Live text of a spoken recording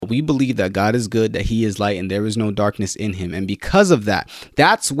we believe that God is good, that he is light, and there is no darkness in him. And because of that,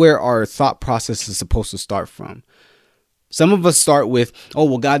 that's where our thought process is supposed to start from. Some of us start with, oh,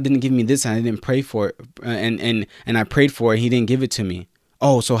 well, God didn't give me this and I didn't pray for it. And I prayed for it. He didn't give it to me.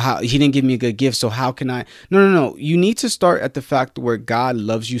 Oh, so how he didn't give me a good gift. So how can I? No. You need to start at the fact where God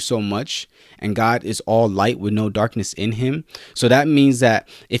loves you so much and God is all light with no darkness in him. So that means that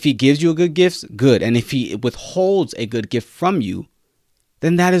if he gives you a good gift, good. And if he withholds a good gift from you,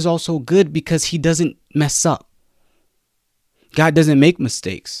 then that is also good because he doesn't mess up. God doesn't make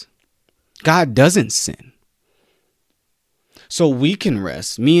mistakes. God doesn't sin. So we can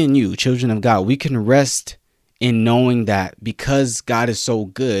rest, me and you, children of God, we can rest in knowing that because God is so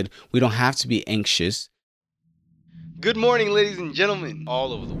good, we don't have to be anxious. Good morning, ladies and gentlemen,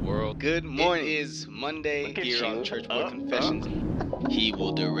 all over the world. Good morning. It is Monday here on Church Boy Confessions. He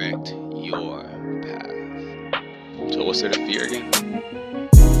will direct your path. So what's there to fear again?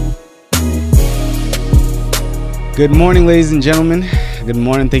 Good morning, ladies and gentlemen. Good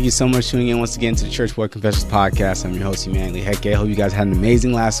morning. Thank you so much for tuning in once again to the Church Boy Confessions podcast. I'm your host, Emmanuel Hecke. I hope you guys had an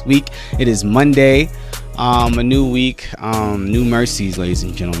amazing last week. It is Monday, a new week, new mercies, ladies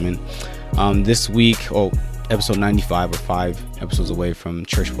and gentlemen. This week, episode 95, or 5 episodes away from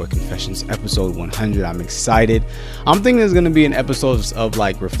Church Boy Confessions, episode 100. I'm excited. I'm thinking there's going to be an episode of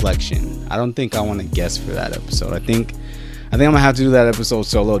like reflection. I don't think I want to guess for that episode. I think I'm going to have to do that episode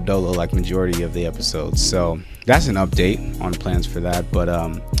solo dolo like majority of the episodes. So that's an update on plans for that. But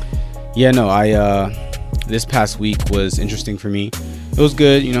this past week was interesting for me. It was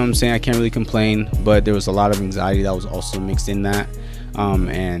good, you know what I'm saying? I can't really complain, but there was a lot of anxiety that was also mixed in that.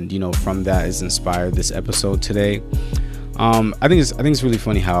 And from that is inspired this episode today. I think it's really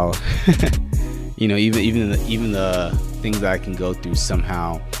funny how even the things that I can go through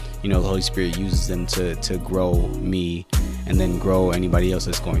somehow, the Holy Spirit uses them to grow me and then grow anybody else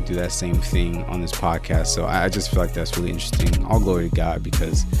that's going through that same thing on this podcast. So I just feel like that's really interesting. All glory to God,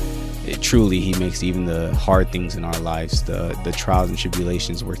 because he makes even the hard things in our lives, the trials and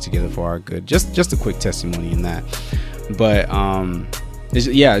tribulations, work together for our good. Just a quick testimony in that. But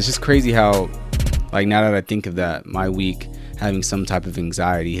it's just crazy how, like, now that I think of that, my week having some type of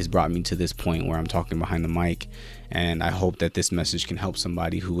anxiety has brought me to this point where I'm talking behind the mic. And I hope that this message can help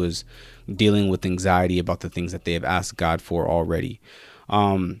somebody who is dealing with anxiety about the things that they have asked God for already.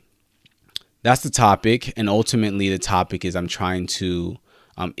 That's the topic. And ultimately, the topic is I'm trying to,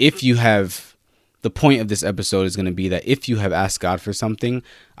 the point of this episode is going to be that if you have asked God for something,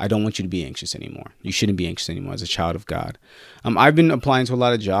 I don't want you to be anxious anymore. You shouldn't be anxious anymore as a child of God. I've been applying to a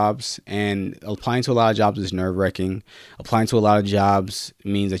lot of jobs, and applying to a lot of jobs is nerve-wracking. Applying to a lot of jobs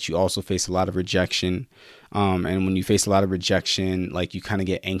means that you also face a lot of rejection. And when you face a lot of rejection, like, you kind of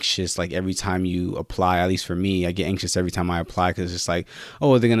get anxious, like, every time you apply. At least for me, I get anxious every time I apply, because it's like,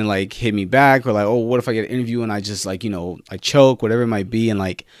 oh, they're gonna like hit me back, or like, oh, what if I get an interview and I just like, I choke, whatever it might be. And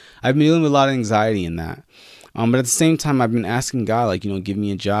like, I've been dealing with a lot of anxiety in that. But at the same time, I've been asking God, like, give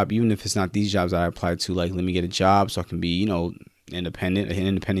me a job, even if it's not these jobs that I applied to. Like, let me get a job so I can be, an independent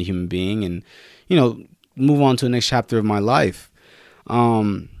human being, and move on to the next chapter of my life.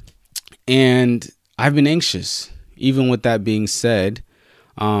 And I've been anxious, even with that being said.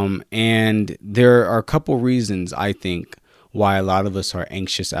 And there are a couple reasons, I think, why a lot of us are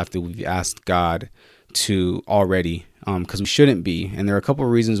anxious after we've asked God to already, because we shouldn't be. And there are a couple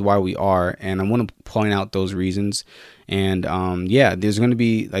of reasons why we are. And I want to point out those reasons. And there's going to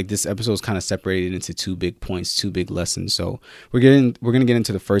be, like, this episode is kind of separated into 2 big points, 2 big lessons. So we're going to get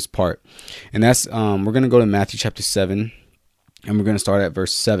into the first part. And that's we're going to go to Matthew chapter 7. And we're going to start at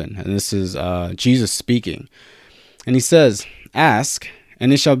verse 7. And this is Jesus speaking. And he says, "Ask,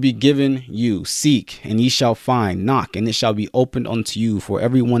 and it shall be given you. Seek, and ye shall find. Knock, and it shall be opened unto you. For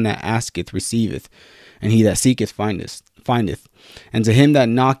everyone that asketh receiveth, and he that seeketh findeth. And to him that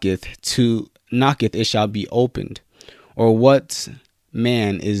knocketh it shall be opened. Or what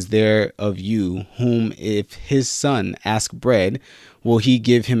man is there of you, whom if his son ask bread, will he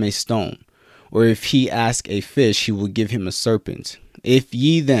give him a stone? Or if he ask a fish, he will give him a serpent. If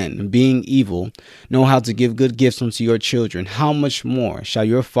ye then, being evil, know how to give good gifts unto your children, how much more shall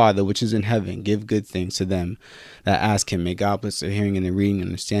your Father which is in heaven give good things to them that ask him?" May God bless the hearing and the reading and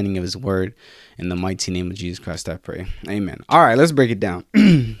understanding of his word. In the mighty name of Jesus Christ, I pray. Amen. All right, let's break it down.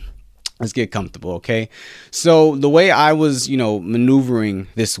 Let's get comfortable, okay? So the way I was, maneuvering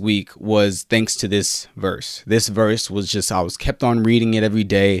this week was thanks to this verse. This verse was just, I was kept on reading it every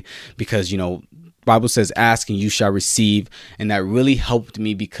day because, Bible says, "Ask and you shall receive." And that really helped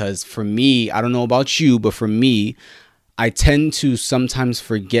me because for me, I don't know about you, but for me, I tend to sometimes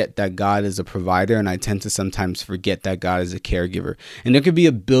forget that God is a provider, and I tend to sometimes forget that God is a caregiver. And there could be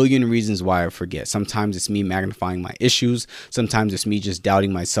a billion reasons why I forget. Sometimes it's me magnifying my issues. Sometimes it's me just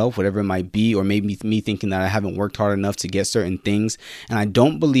doubting myself, whatever it might be, or maybe me thinking that I haven't worked hard enough to get certain things. And I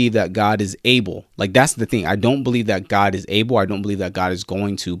don't believe that God is able. Like, that's the thing. I don't believe that God is able. I don't believe that God is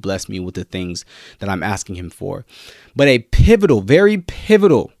going to bless me with the things that I'm asking him for. But a pivotal, very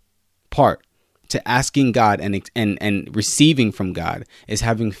pivotal part to asking God and receiving from God is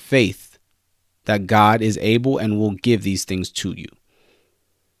having faith that God is able and will give these things to you.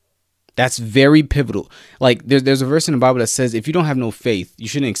 That's very pivotal. Like, there's a verse in the Bible that says, if you don't have no faith, you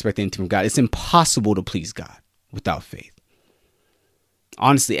shouldn't expect anything from God. It's impossible to please God without faith.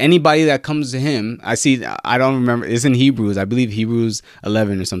 Honestly, anybody that comes to him, I don't remember, it's in Hebrews, I believe Hebrews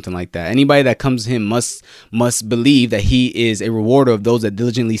 11 or something like that. Anybody that comes to him must believe that he is a rewarder of those that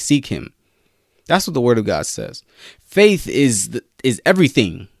diligently seek him. That's what the word of God says. Faith is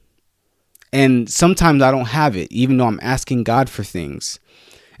everything. And sometimes I don't have it, even though I'm asking God for things.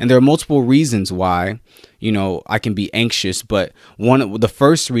 And there are multiple reasons why, I can be anxious. But the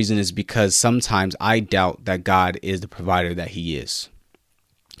first reason is because sometimes I doubt that God is the provider that he is.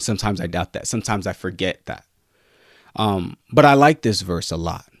 Sometimes I doubt that. Sometimes I forget that. But I like this verse a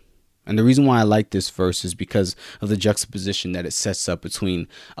lot. And the reason why I like this verse is because of the juxtaposition that it sets up between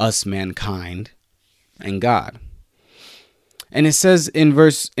us, mankind, and God. And it says in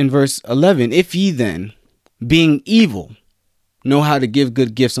verse 11, if ye then, being evil, know how to give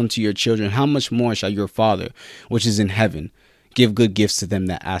good gifts unto your children, how much more shall your Father, which is in heaven, give good gifts to them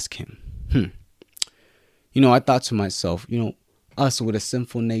that ask him? I thought to myself, us with a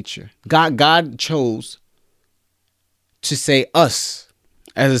sinful nature. God chose to say us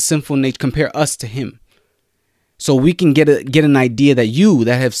as a sinful nature, compare us to him. So we can get an idea that you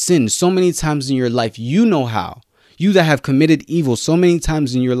that have sinned so many times in your life, know how. You that have committed evil so many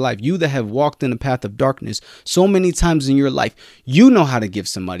times in your life, you that have walked in the path of darkness so many times in your life, know how to give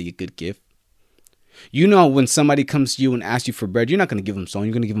somebody a good gift. When somebody comes to you and asks you for bread, you're not going to give them song,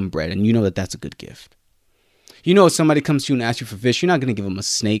 you're going to give them bread, and that that's a good gift. If somebody comes to you and asks you for fish, you're not going to give them a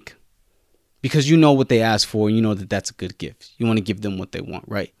snake because you know what they ask for, and that that's a good gift. You want to give them what they want,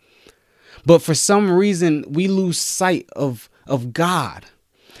 right? But for some reason, we lose sight of God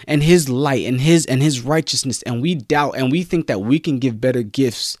and his light and his righteousness. And we doubt and we think that we can give better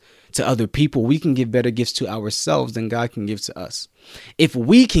gifts to other people. We can give better gifts to ourselves than God can give to us. If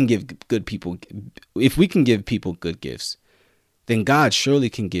we can give people good gifts, then God surely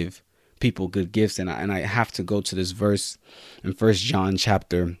can give people good gifts. And I have to go to this verse in First John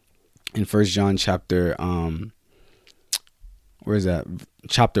chapter, where is that?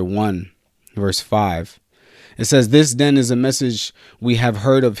 Chapter 1. Verse 5, it says, this then is a message we have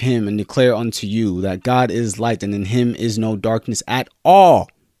heard of him and declare unto you, that God is light and in him is no darkness at all.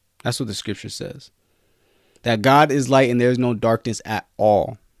 That's what the scripture says. That God is light and there is no darkness at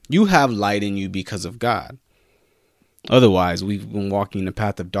all. You have light in you because of God. Otherwise, we've been walking in the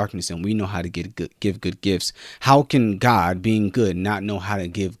path of darkness and we know how to give good gifts. How can God, being good, not know how to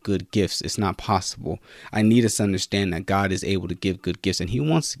give good gifts? It's not possible. I need us to understand that God is able to give good gifts and he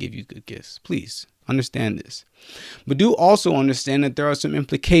wants to give you good gifts. Please understand this. But do also understand that there are some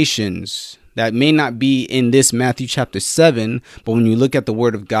implications that may not be in this Matthew chapter 7. But when you look at the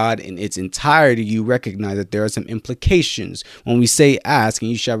word of God in its entirety, you recognize that there are some implications. When we say ask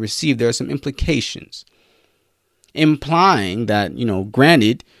and you shall receive, there are some implications. Implying that,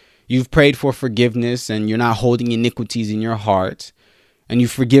 granted, you've prayed for forgiveness and you're not holding iniquities in your heart and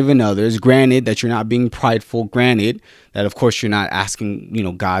you've forgiven others. Granted that you're not being prideful. Granted that, of course, you're not asking,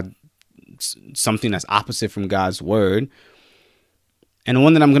 God something that's opposite from God's word. And the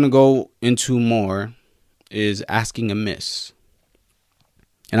one that I'm going to go into more is asking amiss.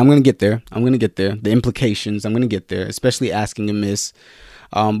 And I'm going to get there. The implications, I'm going to get there, especially asking amiss.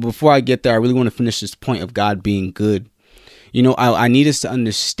 Before I get there, I really want to finish this point of God being good. I need us to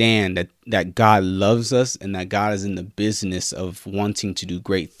understand that God loves us and that God is in the business of wanting to do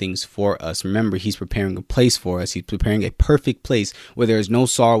great things for us. Remember, he's preparing a place for us. He's preparing a perfect place where there is no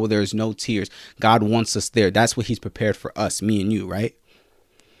sorrow, where there is no tears. God wants us there. That's what he's prepared for us, me and you, right?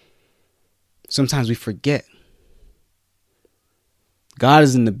 Sometimes we forget. God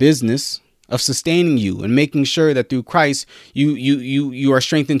is in the business of sustaining you and making sure that through Christ you are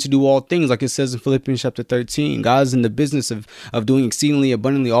strengthened to do all things, like it says in Philippians chapter 13. God is in the business of doing exceedingly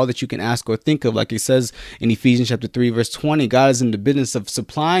abundantly all that you can ask or think of, like it says in Ephesians chapter 3 verse 20. God is in the business of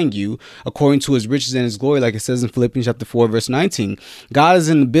supplying you according to his riches and his glory, like it says in Philippians chapter 4 verse 19. God is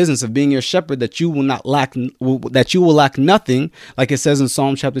in the business of being your shepherd, that you will lack nothing, like it says in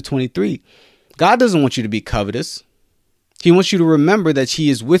Psalm chapter 23. God doesn't want you to be covetous. He wants you to remember that he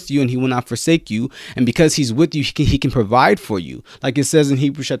is with you and he will not forsake you. And because he's with you, he can provide for you. Like it says in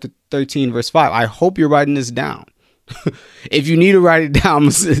Hebrews chapter 13, verse 5. I hope you're writing this down. If you need to write it down,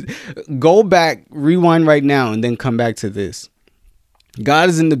 go back, rewind right now, and then come back to this. God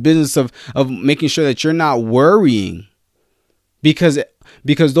is in the business of making sure that you're not worrying, because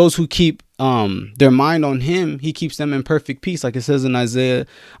those who keep their mind on him, he keeps them in perfect peace. Like it says in Isaiah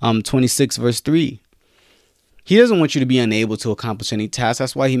 26, verse 3. He doesn't want you to be unable to accomplish any task.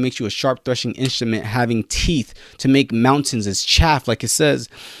 That's why he makes you a sharp threshing instrument having teeth to make mountains as chaff. Like it says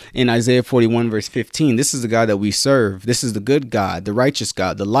in Isaiah 41 verse 15, this is the God that we serve. This is the good God, the righteous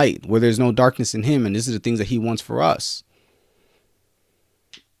God, the light where there's no darkness in him. And this is the things that he wants for us.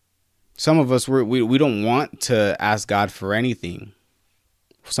 Some of us, we don't want to ask God for anything.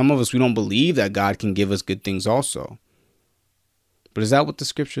 Some of us, we don't believe that God can give us good things also. But is that what the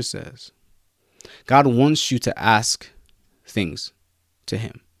scripture says? God wants you to ask things to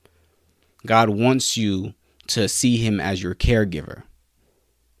him. God wants you to see him as your caregiver.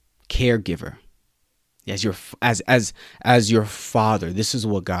 As your father. This is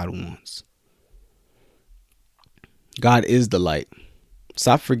what God wants. God is the light.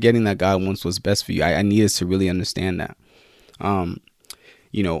 Stop forgetting that God wants what's best for you. I need us to really understand that. I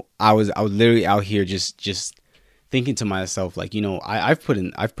was literally out here just thinking to myself, like, I've put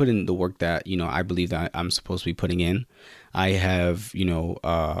in the work that, I believe that I'm supposed to be putting in. I have,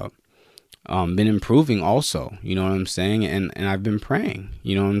 been improving also, you know what I'm saying? And I've been praying,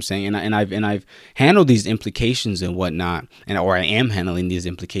 you know what I'm saying? And I've handled these implications and whatnot, or I am handling these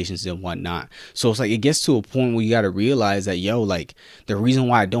implications and whatnot. So it's like, it gets to a point where you got to realize that, like the reason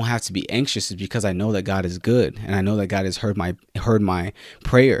why I don't have to be anxious is because I know that God is good. And I know that God has heard my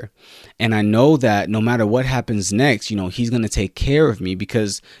prayer. And I know that no matter what happens next, he's going to take care of me,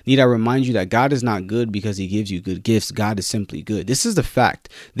 because need I remind you that God is not good because he gives you good gifts. God is simply good. This is the fact.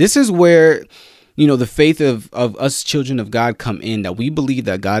 This is where, the faith of us children of God come in, that we believe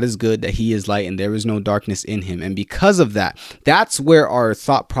that God is good, that he is light, and there is no darkness in him. And because of that, that's where our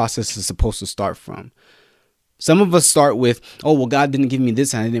thought process is supposed to start from. Some of us start with, oh, well, God didn't give me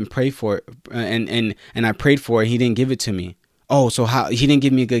this and I didn't pray for it. And I prayed for it. He didn't give it to me. Oh, so how he didn't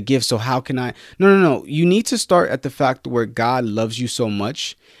give me a good gift. So how can I? No. You need to start at the fact where God loves you so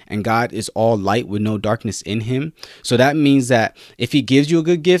much and God is all light with no darkness in him. So that means that if he gives you a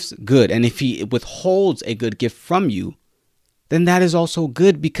good gift, good. And if he withholds a good gift from you, then that is also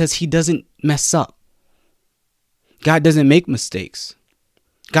good, because he doesn't mess up. God doesn't make mistakes.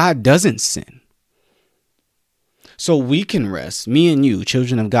 God doesn't sin. So we can rest, me and you,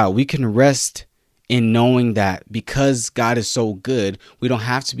 children of God, we can rest in knowing that because God is so good, we don't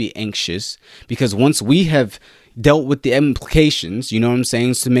have to be anxious, because once we have dealt with the implications, you know what I'm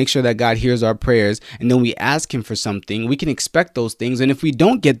saying, to make sure that God hears our prayers, and then we ask him for something, we can expect those things. And if we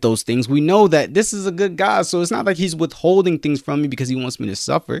don't get those things, we know that this is a good God. So it's not like he's withholding things from me because he wants me to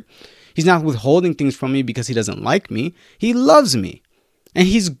suffer. He's not withholding things from me because he doesn't like me. He loves me and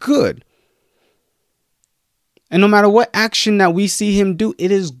he's good. And no matter what action that we see him do,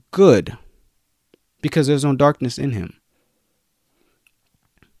 it is good, because there's no darkness in him.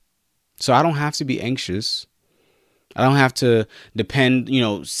 So I don't have to be anxious. I don't have to depend,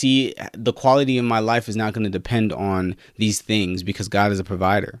 see, the quality of my life is not going to depend on these things, because God is a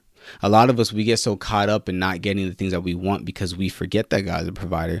provider. A lot of us, we get so caught up in not getting the things that we want because we forget that God is a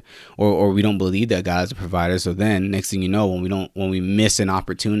provider, or we don't believe that God is a provider. So then next thing you know, when we miss an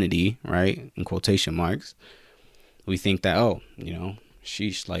opportunity, right, in quotation marks, we think that,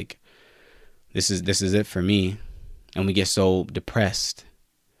 sheesh, like, this is it for me. And we get so depressed.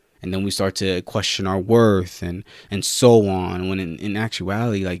 And then we start to question our worth and so on. When in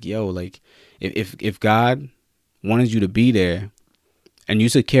actuality, like, if God wanted you to be there and you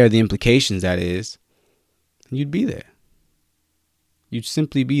took care of the implications, that is, you'd be there. You'd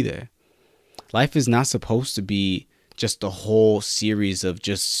simply be there. Life is not supposed to be just a whole series of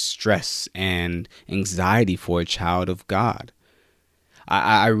just stress and anxiety for a child of God.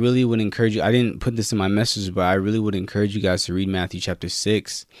 I really would encourage you. I didn't put this in my message, but I really would encourage you guys to read Matthew chapter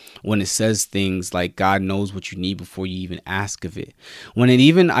 6, when it says things like God knows what you need before you even ask of it.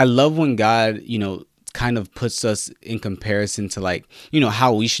 I love when God, kind of puts us in comparison to, like,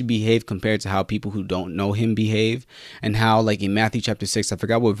 how we should behave compared to how people who don't know him behave. And how, like, in Matthew chapter 6, I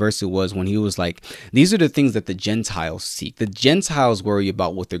forgot what verse it was, when he was like, these are the things that the Gentiles seek. The Gentiles worry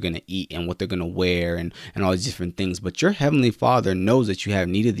about what they're going to eat and what they're going to wear and all these different things. But your heavenly Father knows that you have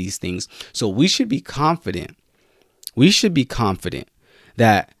need of these things. So we should be confident. We should be confident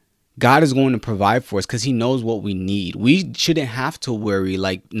that God is going to provide for us, because he knows what we need. We shouldn't have to worry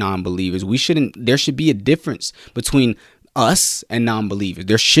like non-believers. There should be a difference between us and non-believers.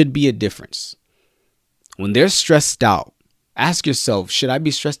 There should be a difference. When they're stressed out, ask yourself, should I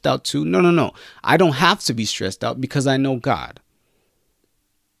be stressed out too? No. I don't have to be stressed out because I know God.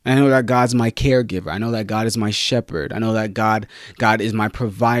 I know that God's my caregiver. I know that God is my shepherd. I know that God is my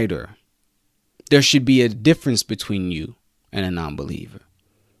provider. There should be a difference between you and a non-believer.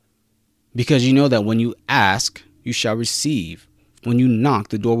 Because you know that when you ask, you shall receive. When you knock,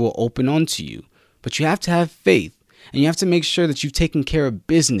 the door will open unto you. But you have to have faith. And you have to make sure that you've taken care of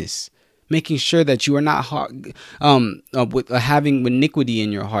business. Making sure that you are not having iniquity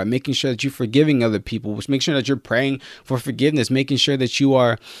in your heart. Making sure that you're forgiving other people. Which makes sure that you're praying for forgiveness. Making sure that you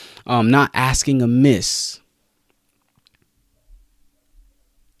are not asking amiss.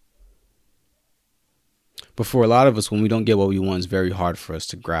 But for a lot of us, when we don't get what we want, it's very hard for us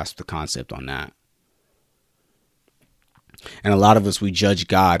to grasp the concept on that. And a lot of us, we judge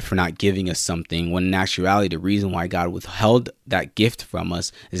God for not giving us something, when in actuality, the reason why God withheld that gift from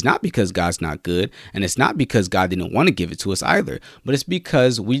us is not because God's not good. And it's not because God didn't want to give it to us either. But it's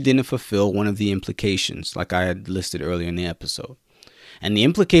because we didn't fulfill one of the implications, like I had listed earlier in the episode. And the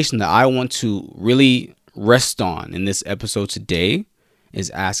implication that I want to really rest on in this episode today is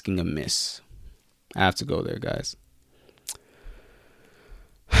asking amiss. I have to go there, guys.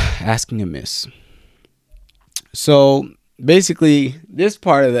 Asking amiss. So basically, this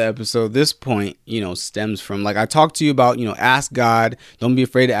part of the episode, this point, stems from, like I talked to you about, ask God. Don't be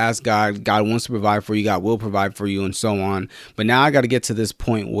afraid to ask God. God wants to provide for you. God will provide for you, and so on. But now I got to get to this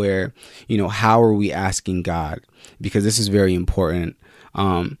point where, how are we asking God? Because this is very important.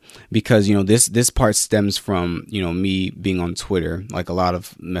 Because, this part stems from, me being on Twitter, like a lot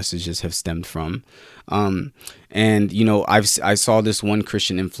of messages have stemmed from. And, I saw this one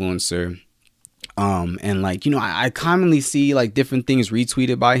Christian influencer. And like, I commonly see like different things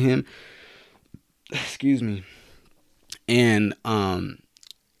retweeted by him. Excuse me. And,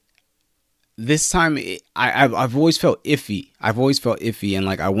 this time I've always felt iffy. And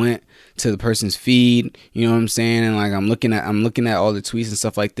like, I went to the person's feed, you know what I'm saying? And like, I'm looking at all the tweets and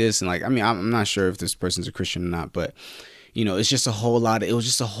stuff like this. And like, I mean, I'm not sure if this person's a Christian or not, but it was just a whole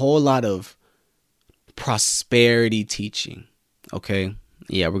lot of prosperity teaching. Okay.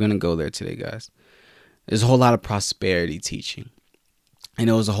 Yeah, we're going to go there today, guys. There's a whole lot of prosperity teaching. And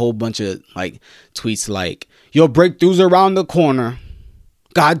there was a whole bunch of like tweets like, your breakthrough's around the corner.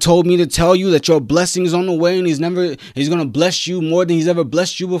 God told me to tell you that your blessing is on the way, and he's going to bless you more than he's ever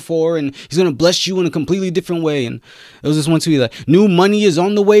blessed you before. And he's going to bless you in a completely different way. And it was this one tweet like, new money is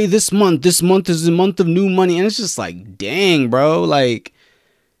on the way this month. This month is the month of new money. And it's just like, dang, bro. Like,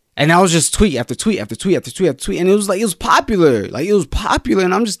 and I was just tweet after tweet after tweet after tweet after tweet. And it was popular. Like, it was popular.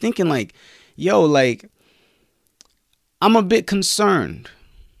 And I'm just thinking like, yo, like, I'm a bit concerned.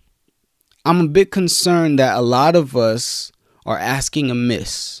 That a lot of us are asking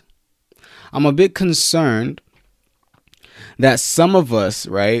amiss. I'm a bit concerned that some of us,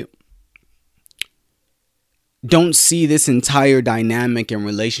 right, don't see this entire dynamic and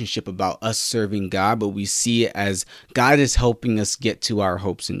relationship about us serving God, but we see it as God is helping us get to our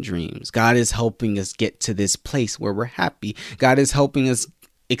hopes and dreams. God is helping us get to this place where we're happy. God is helping us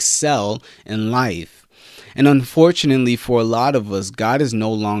excel in life. And unfortunately for a lot of us, God is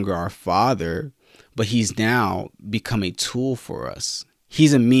no longer our Father, but he's now become a tool for us.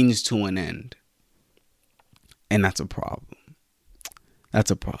 He's a means to an end. And that's a problem.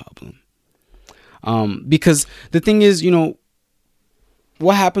 Because the thing is,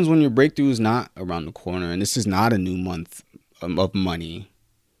 what happens when your breakthrough is not around the corner and this is not a new month of money?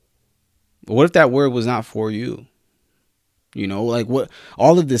 What if that word was not for you? Like what,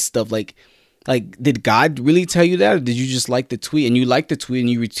 all of this stuff, like, did God really tell you that? Or did you just like the tweet and you liked the tweet and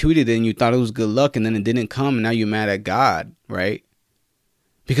you retweeted it and you thought it was good luck and then it didn't come and now you're mad at God, right?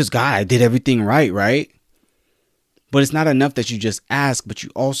 Because God, I did everything right? But it's not enough that you just ask, but you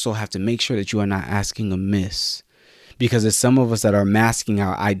also have to make sure that you are not asking amiss. Because there's some of us that are masking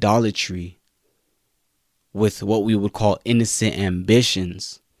our idolatry with what we would call innocent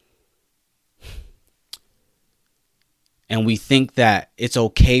ambitions. And we think that it's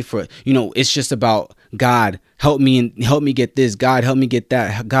okay for, it's just about God, help me get this. God, help me get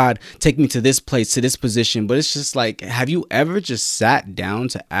that. God, take me to this place, to this position. But it's just like, have you ever just sat down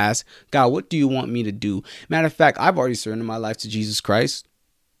to ask God, what do you want me to do? Matter of fact, I've already surrendered my life to Jesus Christ.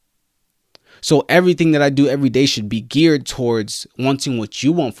 So everything that I do every day should be geared towards wanting what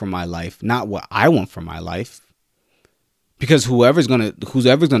you want for my life, not what I want for my life. Because whoever's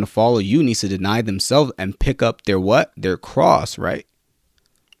gonna follow you needs to deny themselves and pick up their cross, right?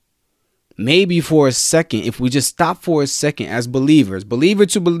 Maybe for a second, if we just stop for a second as believers, believer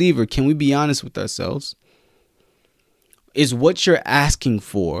to believer, can we be honest with ourselves? Is what you're asking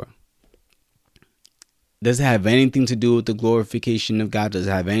for, does it have anything to do with the glorification of God? Does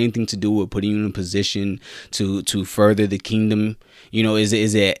it have anything to do with putting you in a position to further the kingdom? You know, is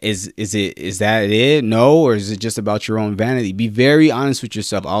that it? No, or is it just about your own vanity? Be very honest with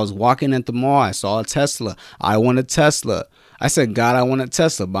yourself. I was walking at the mall. I saw a Tesla. I want a Tesla. I said, God, I want a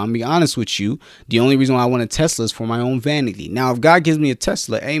Tesla. But I'm being honest with you. The only reason why I want a Tesla is for my own vanity. Now, if God gives me a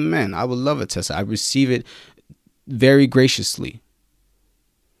Tesla, amen. I would love a Tesla. I receive it very graciously.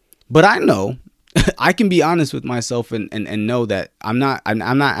 But I know I can be honest with myself and know that I'm not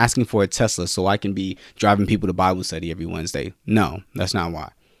asking for a Tesla so I can be driving people to Bible study every Wednesday. No, that's not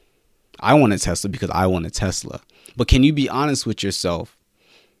why. I want a Tesla because I want a Tesla. But can you be honest with yourself?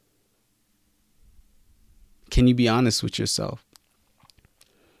 Can you be honest with yourself?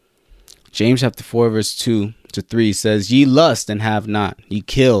 James chapter 4 verse 2-3 says, ye lust and have not, ye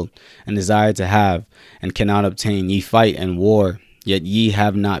kill and desire to have and cannot obtain, ye fight and war, yet ye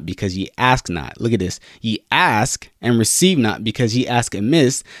have not because ye ask not. Look at this. Ye ask and receive not because ye ask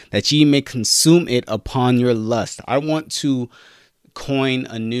amiss, that ye may consume it upon your lust. I want to coin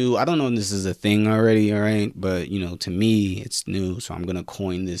a new, I don't know if this is a thing already, all right, but you know, to me it's new, so I'm gonna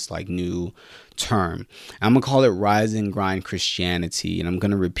coin this like new term. I'm gonna call it rise and grind Christianity, and I'm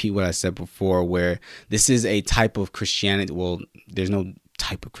gonna repeat what I said before, where this is a type of Christianity. Well, there's no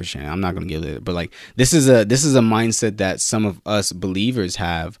type of Christianity, I'm not gonna give it, but like this is a mindset that some of us believers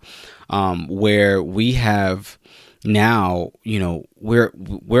have, where we have now, you know, we're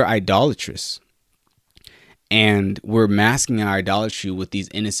idolatrous. And we're masking our idolatry with these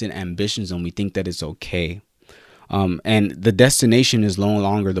innocent ambitions, and we think that it's okay. And the destination is no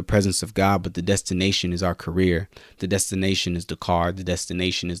longer the presence of God, but the destination is our career. The destination is the car. The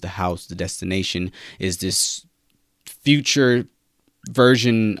destination is the house. The destination is this future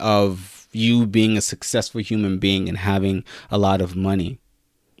version of you being a successful human being and having a lot of money.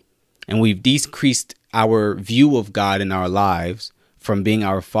 And we've decreased our view of God in our lives from being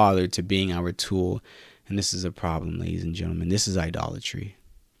our father to being our tool. And this is a problem, ladies and gentlemen. This is idolatry.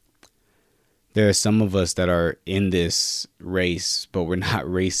 There are some of us that are in this race, but we're not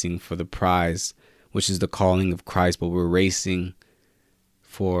racing for the prize, which is the calling of Christ, but we're racing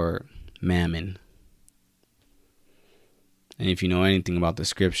for mammon. And if you know anything about the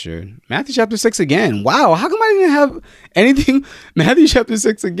scripture, Matthew chapter 6 again. Wow, how come I didn't have anything? Matthew chapter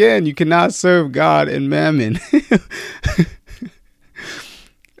 6 again. You cannot serve God and mammon.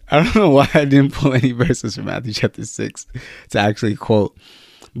 I don't know why I didn't pull any verses from Matthew chapter 6 to actually quote.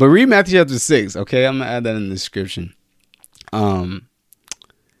 But read Matthew chapter 6, okay? I'm going to add that in the description. But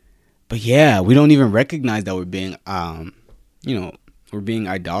yeah, we don't even recognize that we're being, we're being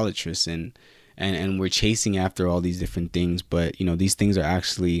idolatrous and we're chasing after all these different things. But, you know, these things are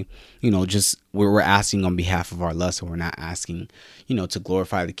actually, you know, just we're asking on behalf of our lust, and we're not asking, you know, to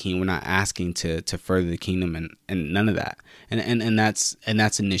glorify the King. We're not asking to further the kingdom and none of that. And that's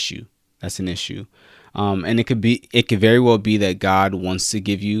an issue. That's an issue. And it could very well be that God wants to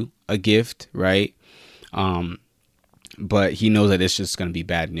give you a gift, right? But he knows that it's just going to be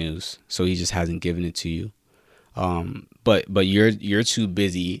bad news. So he just hasn't given it to you. But you're too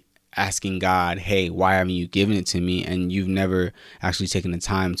busy asking God, hey, why haven't you given it to me? And you've never actually taken the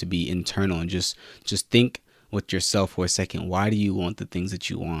time to be internal and just think with yourself for a second. Why do you want the things that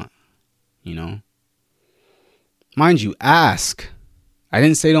you want? You know, mind you, ask. I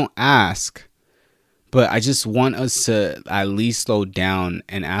didn't say don't ask, but I just want us to at least slow down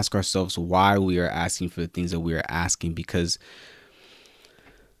and ask ourselves why we are asking for the things that we are asking, because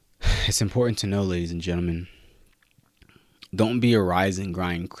it's important to know, ladies and gentlemen, don't be a rise and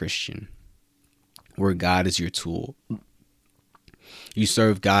grind Christian where God is your tool. You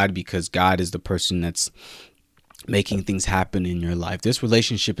serve God because God is the person that's making things happen in your life. This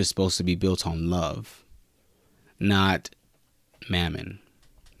relationship is supposed to be built on love, not mammon,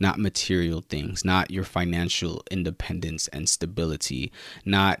 not material things, not your financial independence and stability,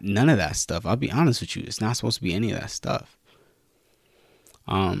 none of that stuff. I'll be honest with you. It's not supposed to be any of that stuff.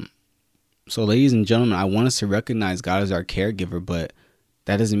 So ladies and gentlemen, I want us to recognize God as our caregiver, but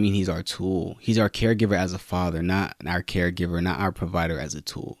that doesn't mean he's our tool. He's our caregiver as a father, not our caregiver, not our provider as a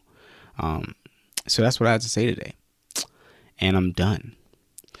tool. So that's what I have to say today. And I'm done.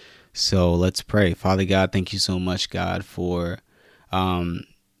 So let's pray. Father God, thank you so much, God, for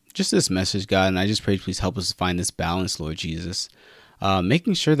just this message, God. And I just pray, please help us find this balance, Lord Jesus.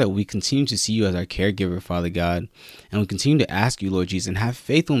 making sure that we continue to see you as our caregiver, Father God, and we continue to ask you, Lord Jesus, and have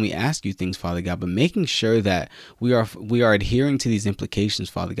faith when we ask you things, Father God, but making sure that we are adhering to these implications,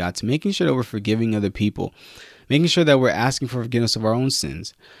 Father God, to making sure that we're forgiving other people, making sure that we're asking for forgiveness of our own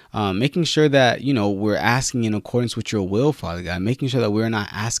sins, making sure that, we're asking in accordance with your will, Father God, making sure that we're not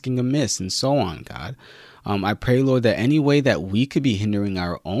asking amiss, and so on, God. I pray, Lord, that any way that we could be hindering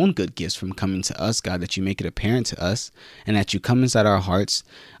our own good gifts from coming to us, God, that you make it apparent to us, and that you come inside our hearts,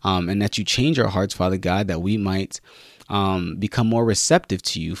 and that you change our hearts, Father God, that we might become more receptive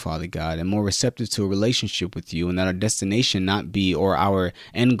to you, Father God, and more receptive to a relationship with you, and that our destination not be, or our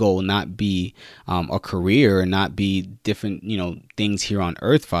end goal not be a career, and not be different, things here on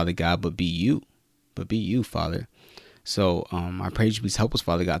earth, Father God, but be you, Father. So I pray you please help us,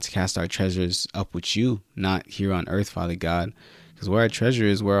 Father God, to cast our treasures up with you, not here on earth, Father God, because where our treasure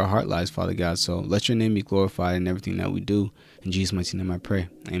is, where our heart lies, Father God. So let your name be glorified in everything that we do. In Jesus' mighty name I pray.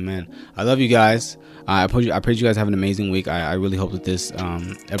 Amen. I love you guys. I pray you guys have an amazing week. I really hope that this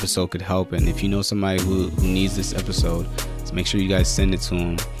episode could help. And if you know somebody who needs this episode, so make sure you guys send it to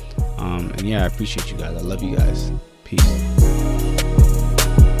them. And yeah, I appreciate you guys. I love you guys. Peace.